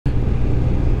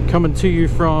Coming to you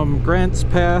from Grants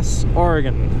Pass,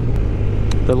 Oregon.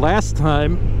 The last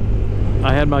time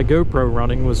I had my GoPro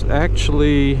running was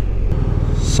actually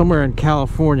somewhere in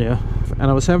California, and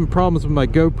I was having problems with my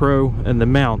GoPro and the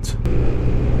mount.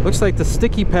 Looks like the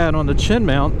sticky pad on the chin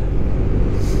mount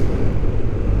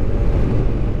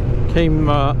came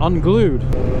unglued.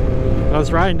 I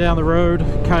was riding down the road,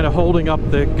 kind of holding up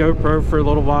the GoPro for a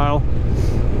little while,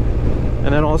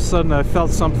 and then all of a sudden I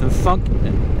felt something thunk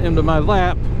into my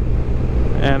lap,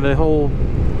 and the whole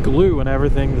glue and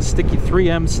everything, the sticky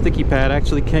 3M sticky pad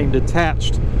actually came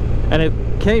detached, and it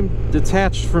came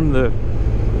detached from the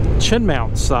chin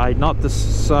mount side, not the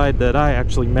side that I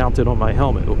actually mounted on my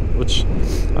helmet, which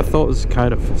I thought was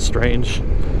kind of strange.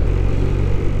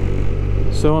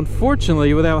 So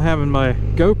unfortunately, without having my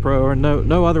GoPro or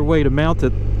no other way to mount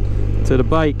it to the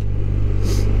bike,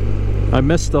 I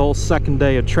missed the whole second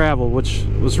day of travel, which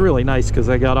was really nice because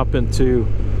I got up into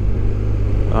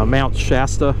Mount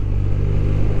Shasta.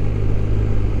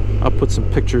 I'll put some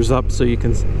pictures up so you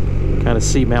can kind of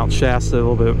see Mount Shasta a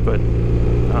little bit, but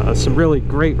some really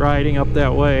great riding up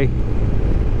that way.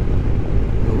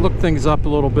 Looked things up a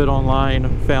little bit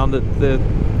online, found that the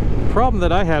problem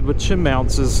that I had with chin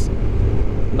mounts is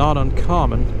not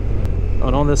uncommon.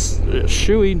 And on this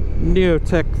Shoei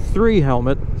Neotech 3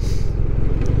 helmet,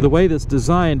 the way that's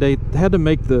designed, they had to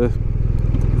make the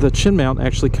chin mount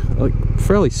actually like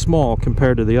fairly small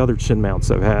compared to the other chin mounts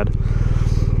I've had.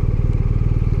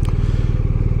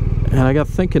 And I got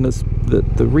thinking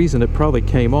that the reason it probably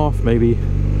came off maybe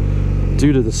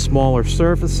due to the smaller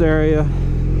surface area.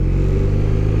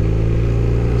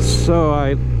 So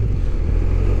I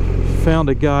found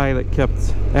a guy that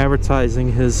kept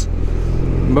advertising his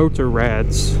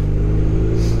MotorRadds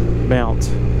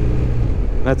mount.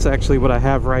 That's actually what I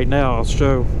have right now. I'll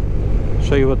show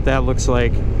you what that looks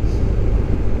like.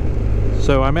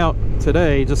 So I'm out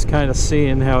today just kind of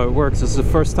seeing how it works. This is the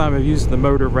first time I've used the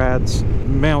MotorRadds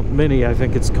Mount Mini, I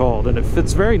think it's called, and it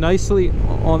fits very nicely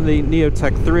on the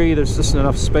Neotech 3. There's just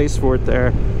enough space for it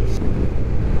there.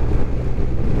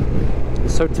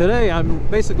 So today I'm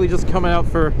basically just coming out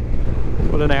for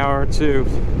an hour or two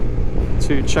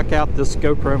to check out this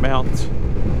GoPro mount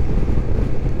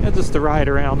and just to ride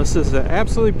around. This is an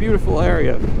absolutely beautiful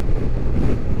area.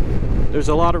 There's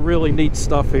a lot of really neat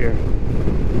stuff here.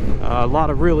 A lot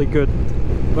of really good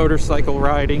motorcycle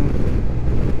riding.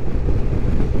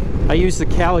 I use the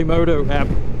Calimoto app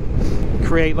to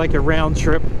create like a round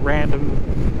trip random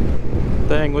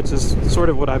thing, which is sort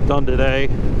of what I've done today.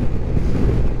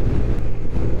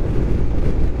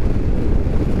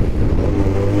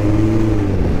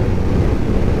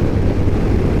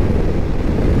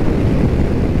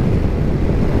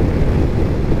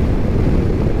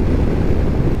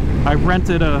 I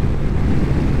rented a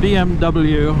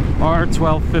BMW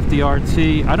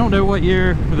R1250RT. I don't know what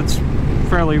year, but it's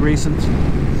fairly recent.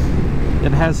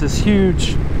 It has this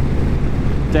huge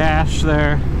dash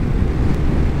there.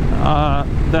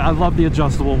 I love the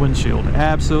adjustable windshield.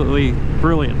 Absolutely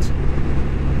brilliant.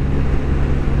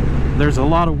 There's a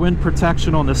lot of wind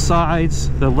protection on the sides,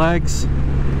 the legs.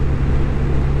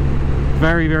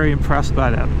 Very, very impressed by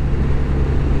that.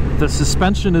 The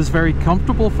suspension is very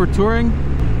comfortable for touring.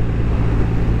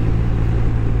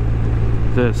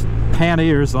 The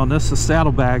panniers on this, the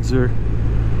saddlebags, are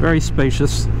very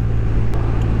spacious.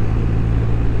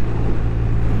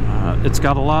 It's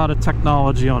got a lot of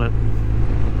technology on it.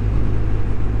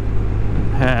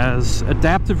 It has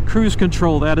adaptive cruise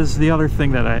control. That is the other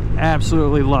thing that I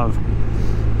absolutely love,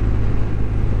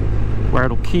 where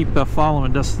it'll keep a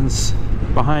following distance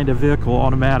behind a vehicle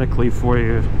automatically for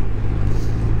you.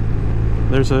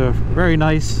 There's a very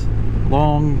nice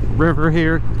long river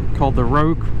here called the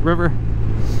Rogue River.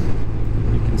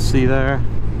 You can see there.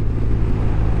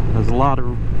 There's a lot of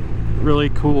really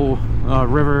cool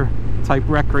river type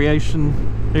recreation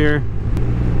here.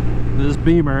 This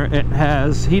Beamer, it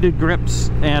has heated grips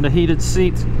and a heated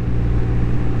seat.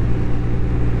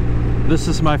 This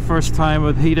is my first time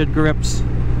with heated grips,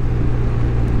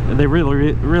 and they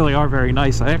really are very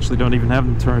nice. I actually don't even have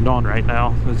them turned on right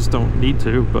now. I just don't need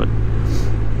to, but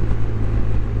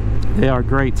they are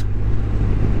great.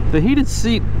 The heated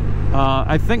seat,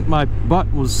 I think my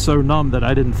butt was so numb that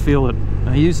I didn't feel it.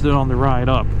 I used it on the ride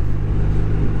up.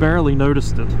 Barely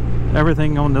noticed it.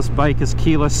 Everything on this bike is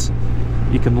keyless.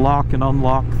 You can lock and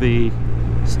unlock the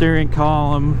steering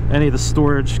column, any of the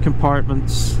storage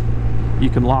compartments. You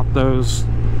can lock those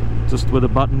just with a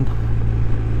button.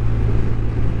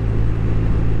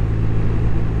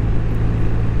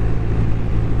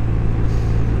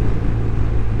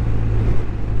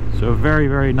 So a very,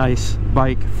 very nice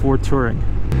bike for touring.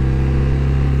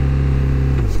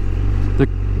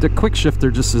 the quick shifter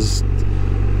just is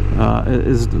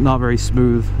not very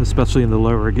smooth, especially in the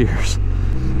lower gears.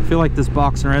 I feel like this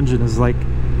boxer engine is like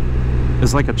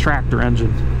a tractor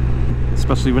engine,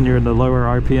 especially when you're in the lower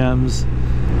RPMs.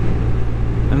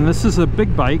 And this is a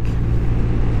big bike.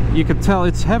 You can tell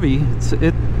it's heavy.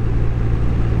 I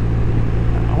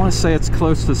want to say it's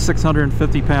close to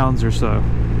 650 pounds or so,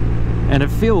 and it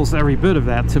feels every bit of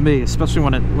that to me, especially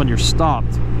when you're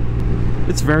stopped.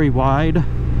 It's very wide.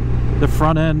 The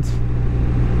front end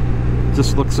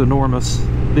just looks enormous.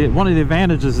 One of the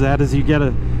advantages of that is you get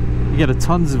a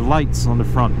tons of lights on the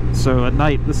front, so at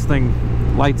night this thing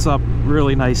lights up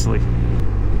really nicely.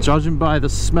 Judging by the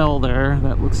smell there,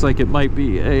 that looks like it might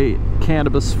be a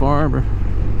cannabis farm.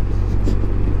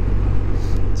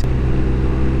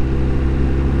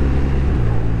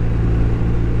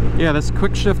 Yeah, this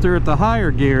quick shifter at the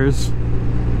higher gears,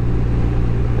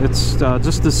 it's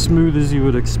just as smooth as you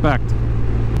would expect.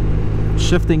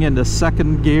 Shifting into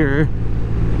second gear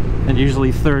and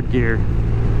usually third gear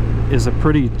is a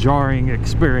pretty jarring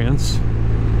experience,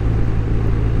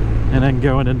 and then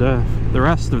going into the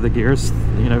rest of the gears,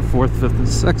 you know, fourth, fifth, and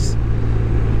sixth,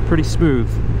 pretty smooth.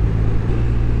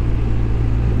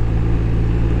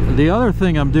 The other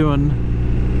thing I'm doing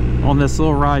on this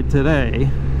little ride today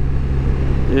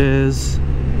is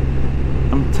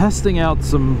I'm testing out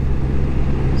some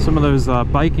of those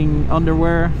biking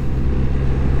underwear.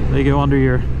 They go under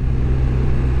your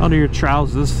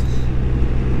trousers,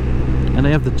 and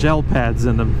they have the gel pads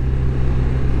in them.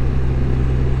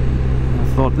 I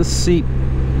thought this seat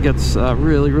gets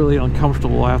really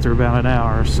uncomfortable after about an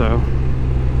hour or so,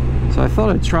 so I thought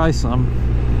I'd try some.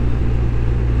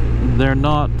 They're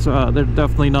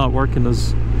definitely not working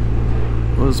as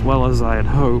well as I had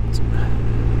hoped.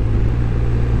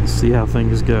 Let's see how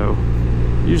things go.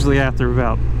 Usually after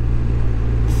about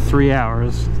 3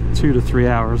 hours, 2 to 3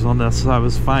 hours on this, I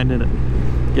was finding it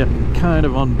getting kind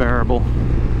of unbearable.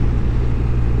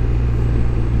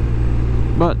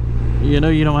 But you know,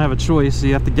 you don't have a choice.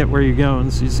 You have to get where you're going,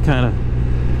 so you just kind of,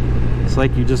 it's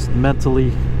like you just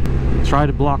mentally try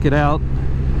to block it out.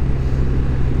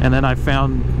 And then I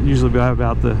found usually by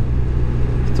about the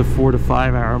 4 to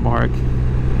 5 hour mark,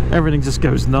 everything just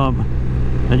goes numb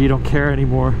and you don't care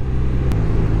anymore.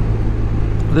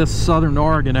 This southern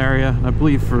Oregon area, I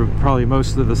believe for probably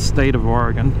most of the state of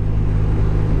Oregon,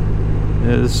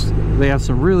 they have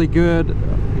some really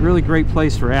great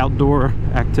place for outdoor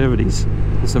activities.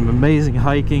 There's some amazing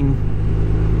hiking,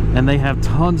 and they have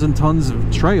tons and tons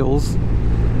of trails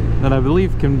that I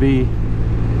believe can be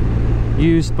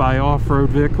used by off-road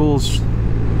vehicles,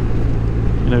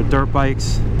 you know, dirt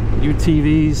bikes,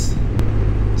 UTVs.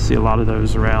 See a lot of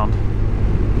those around.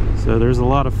 So there's a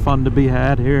lot of fun to be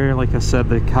had here. Like I said,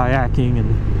 the kayaking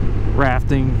and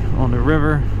rafting on the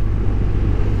river.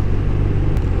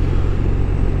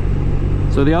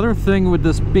 So the other thing with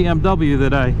this BMW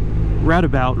that I read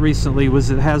about recently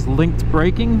was it has linked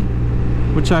braking,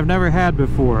 which I've never had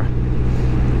before.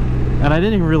 And I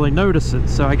didn't even really notice it,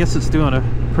 so I guess it's doing a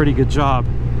pretty good job.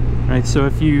 Right, so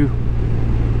if you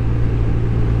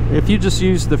just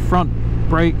use the front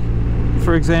brake,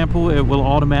 for example, it will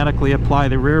automatically apply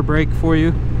the rear brake for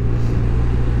you.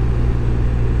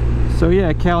 So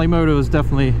yeah, Calimoto has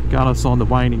definitely got us on the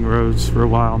winding roads for a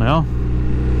while now.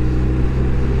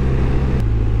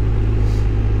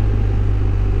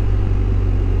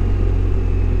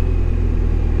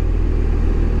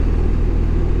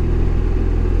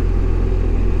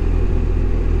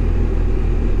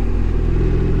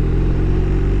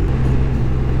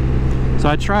 So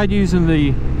I tried using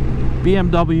the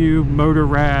BMW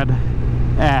Motorrad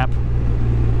app,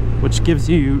 which gives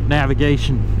you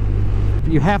navigation.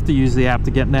 You have to use the app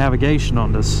to get navigation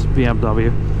on this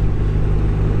BMW.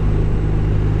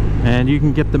 And you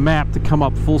can get the map to come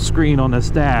up full screen on this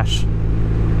dash,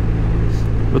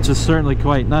 which is certainly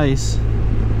quite nice.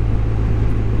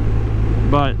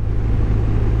 But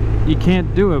you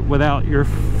can't do it without your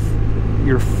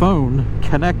phone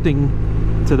connecting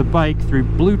to the bike through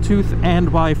Bluetooth and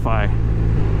Wi-Fi.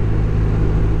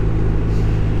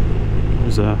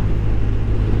 There's a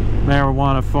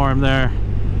marijuana farm there.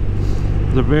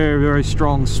 There's a very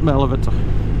strong smell of it.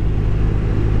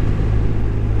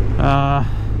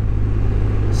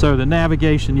 So the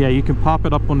navigation, yeah, you can pop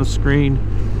it up on the screen.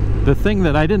 The thing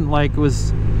that I didn't like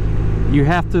was you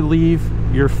have to leave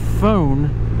your phone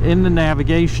in the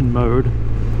navigation mode,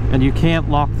 and you can't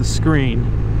lock the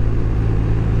screen,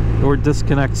 or it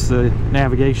disconnects the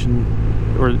navigation,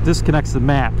 or it disconnects the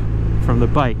map from the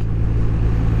bike.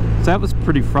 So that was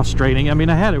pretty frustrating. I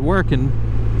mean, I had it working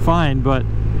fine, but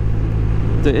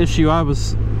the issue I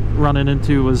was running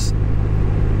into was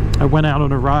I went out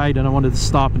on a ride and I wanted to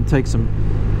stop and take some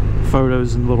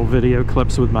photos and little video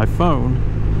clips with my phone,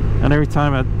 and every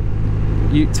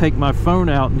time you take my phone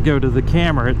out and go to the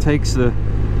camera, it takes the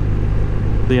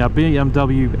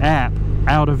BMW app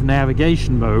out of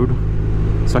navigation mode.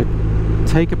 So I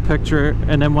take a picture,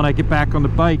 and then when I get back on the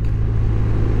bike,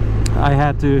 I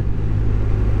had to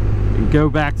go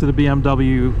back to the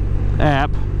BMW app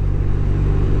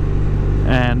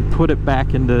and put it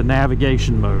back into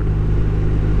navigation mode.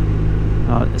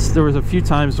 There was a few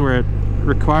times where it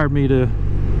required me to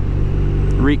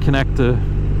reconnect to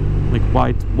like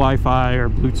Wi-Fi or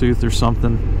Bluetooth or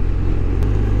something.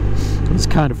 It was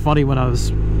kind of funny when I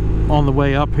was on the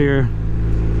way up here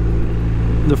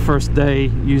the first day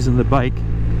using the bike.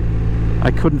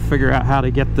 I couldn't figure out how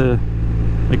to get the,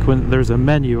 like when there's a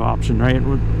menu option, right?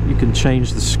 You can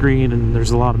change the screen and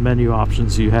there's a lot of menu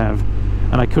options you have,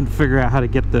 and I couldn't figure out how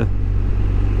to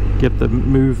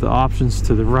move the options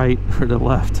to the right or the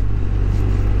left.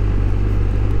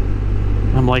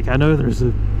 I'm like, I know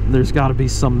there's got to be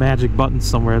some magic button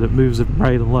somewhere that moves it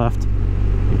right and left.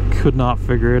 I could not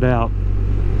figure it out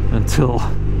until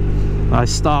I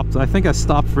stopped. I think I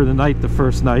stopped for the night the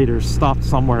first night, or stopped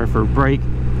somewhere for a break.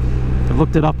 I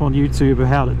looked it up on YouTube of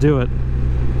how to do it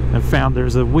and found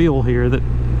there's a wheel here that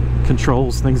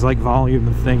controls things like volume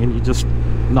and thing, and you just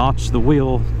notch the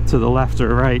wheel to the left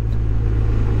or right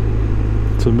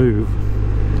to move.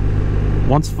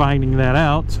 Once finding that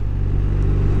out,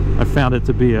 I found it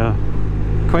to be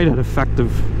quite an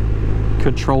effective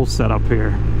control setup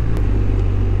here.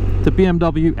 The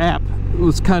BMW app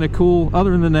was kind of cool. Other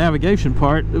than the navigation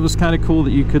part, it was kind of cool that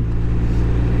you could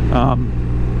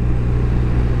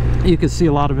see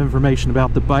a lot of information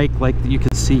about the bike. Like you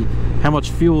could see how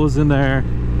much fuel is in there.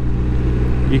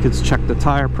 You could check the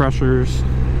tire pressures.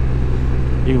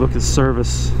 You can look at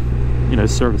service,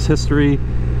 service history,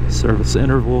 service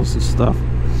intervals and stuff.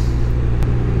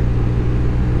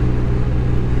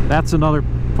 That's another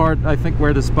part, I think,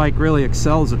 where this bike really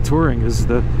excels at touring, is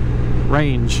the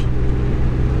range.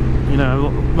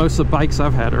 Most of the bikes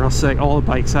I've had, or I'll say all the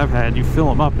bikes I've had, you fill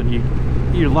them up and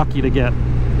you're lucky to get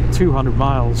 200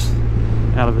 miles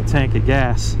out of a tank of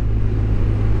gas.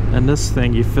 And this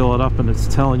thing, you fill it up and it's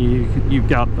telling you you've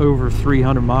got over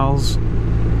 300 miles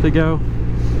to go.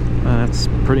 That's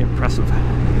pretty impressive.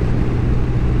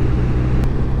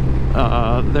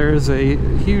 There's a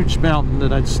huge mountain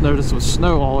that I just noticed with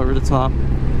snow all over the top,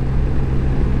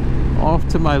 off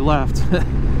to my left.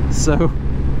 So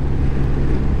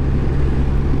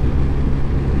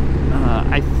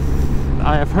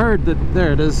I have heard that,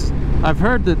 there it is, I've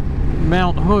heard that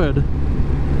Mount Hood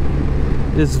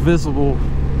is visible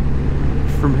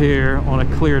from here on a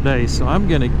clear day, so I'm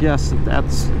gonna guess that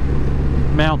that's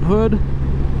Mount Hood,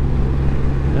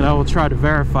 and I will try to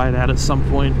verify that at some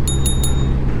point.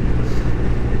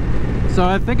 So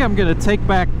I think I'm gonna take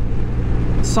back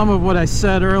some of what I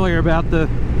said earlier about the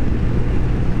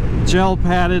gel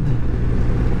padded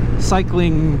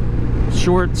cycling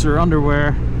shorts or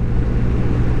underwear.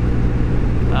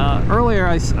 Earlier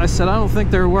I said I don't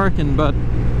think they're working, but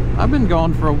I've been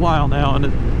gone for a while now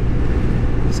and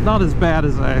it's not as bad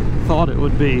as I thought it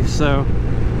would be, so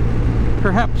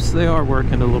perhaps they are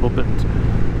working a little bit.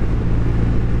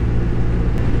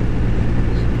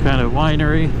 Some kind of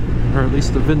winery, or at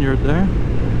least a vineyard there.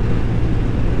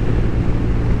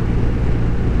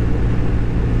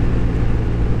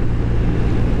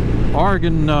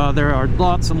 Oregon, there are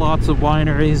lots and lots of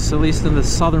wineries, at least in the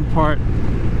southern part.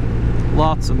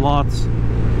 Lots and lots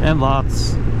and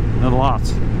lots and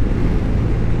lots.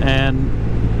 And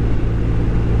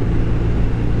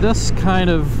this time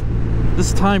of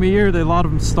year, a lot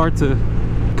of them start to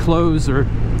close or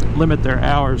limit their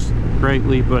hours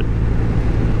greatly, but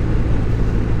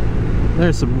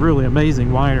there's some really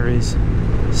amazing wineries.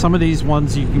 Some of these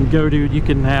ones you can go to, you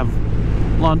can have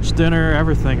lunch, dinner,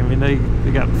 everything. I mean, they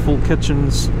got full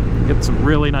kitchens, get some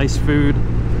really nice food. I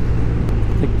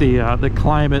think the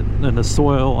climate and the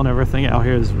soil and everything out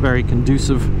here is very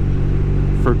conducive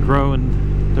for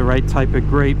growing the right type of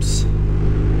grapes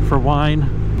for wine.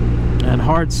 And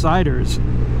hard ciders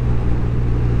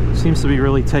seems to be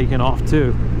really taking off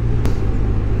too.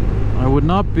 I would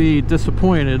not be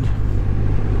disappointed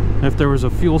if there was a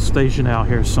fuel station out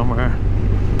here somewhere.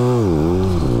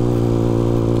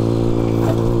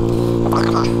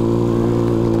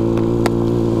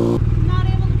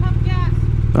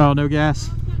 Oh, no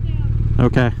gas?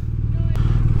 Okay.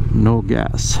 No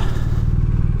gas.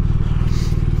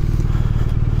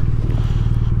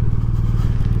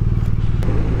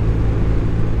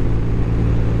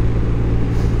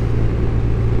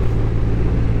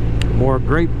 More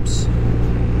grapes.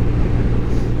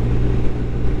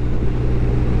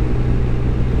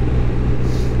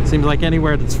 Seems like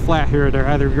anywhere that's flat here, they're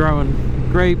either growing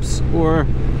grapes or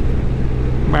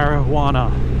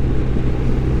marijuana.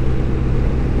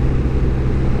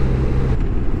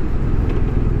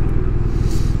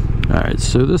 Alright,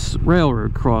 so this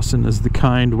railroad crossing is the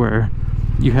kind where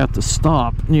you have to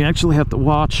stop and you actually have to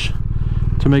watch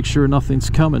to make sure nothing's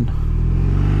coming.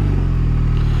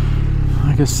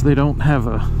 I guess they don't have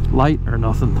a light or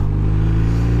nothing.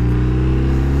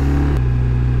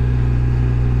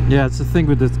 Yeah, it's the thing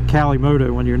with the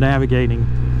Calimoto when you're navigating.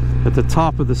 At the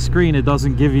top of the screen, it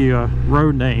doesn't give you a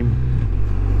road name.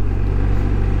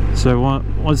 So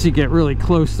once you get really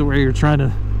close to where you're trying to,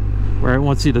 where it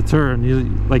wants you to turn, you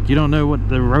don't know what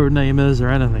the road name is or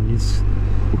anything.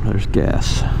 There's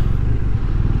gas.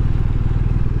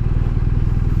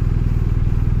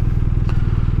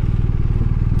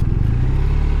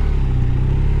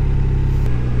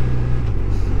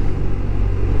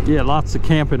 Yeah, lots of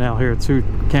camping out here too.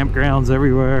 Campgrounds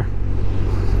everywhere.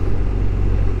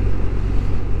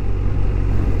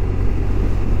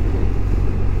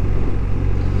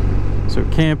 So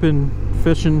camping,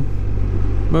 fishing,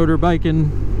 motorbiking,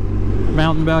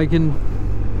 mountain biking,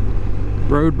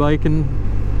 road biking,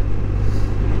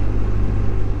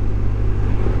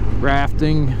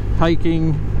 rafting,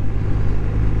 hiking.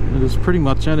 It is pretty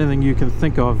much anything you can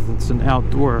think of that's an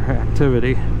outdoor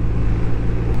activity.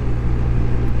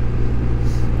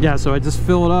 Yeah, so I just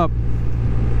fill it up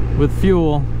with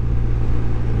fuel,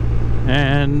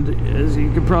 and as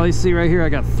you can probably see right here, I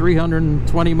got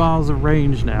 320 miles of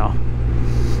range now.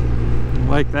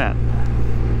 Like that.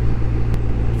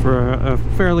 For a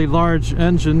fairly large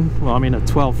engine, well, I mean a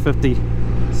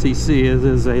 1250cc, it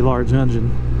is a large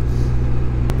engine.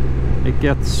 It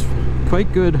gets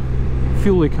quite good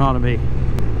fuel economy.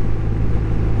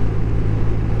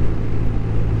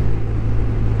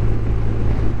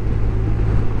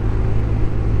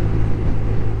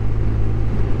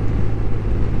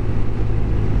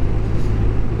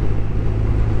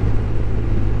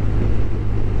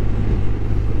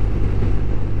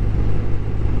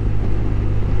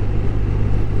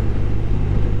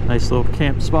 Nice little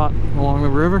camp spot along the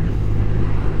river.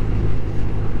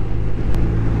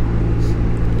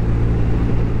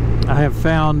 I have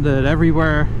found that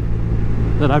everywhere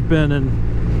that I've been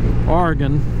in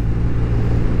Oregon,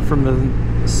 from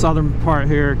the southern part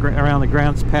here around the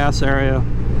Grants Pass area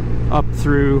up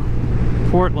through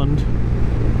Portland,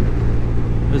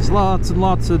 there's lots and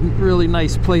lots of really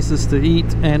nice places to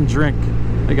eat and drink.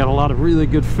 They got a lot of really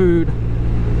good food,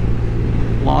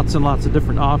 lots and lots of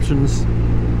different options.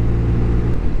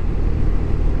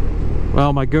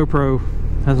 Well, my GoPro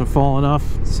hasn't fallen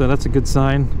off, so that's a good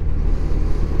sign.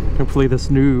 Hopefully this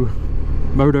new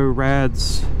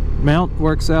MotoRadds mount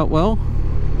works out well.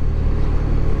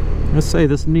 Let's say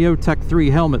this Neotech 3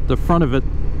 helmet, the front of it,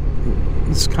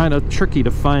 it's kind of tricky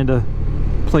to find a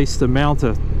place to mount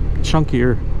a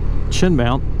chunkier chin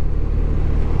mount.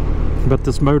 But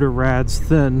this MotorRadds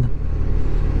thin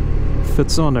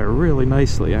fits on there really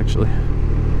nicely, actually.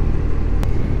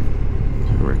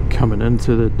 We're coming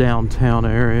into the downtown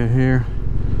area here.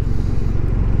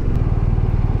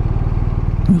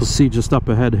 You'll see just up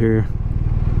ahead here,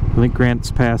 I think Grants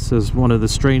Pass is one of the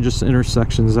strangest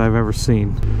intersections I've ever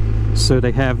seen. So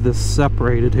they have this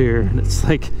separated here, and it's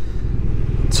like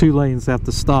 2 lanes have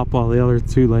to stop while the other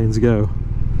 2 lanes go.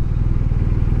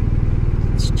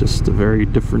 It's just a very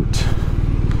different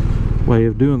way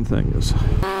of doing things.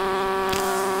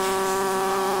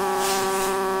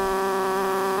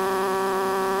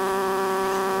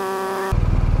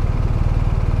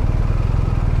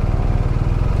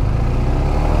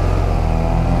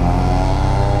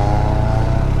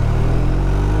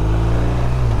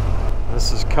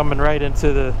 Coming right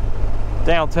into the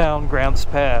downtown Grants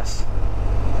Pass,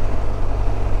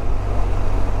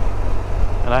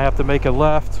 and I have to make a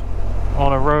left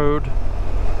on a road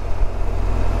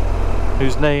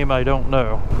whose name I don't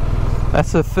know.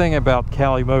 That's the thing about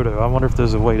Calimoto. I wonder if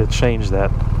there's a way to change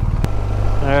that.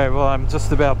 Alright, well, I'm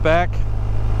just about back.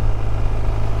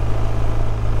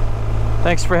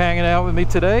 Thanks for hanging out with me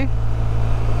today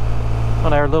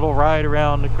on our little ride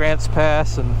around the Grants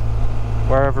Pass and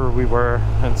wherever we were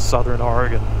in southern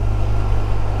Oregon.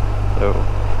 So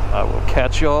I will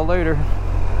catch you all later.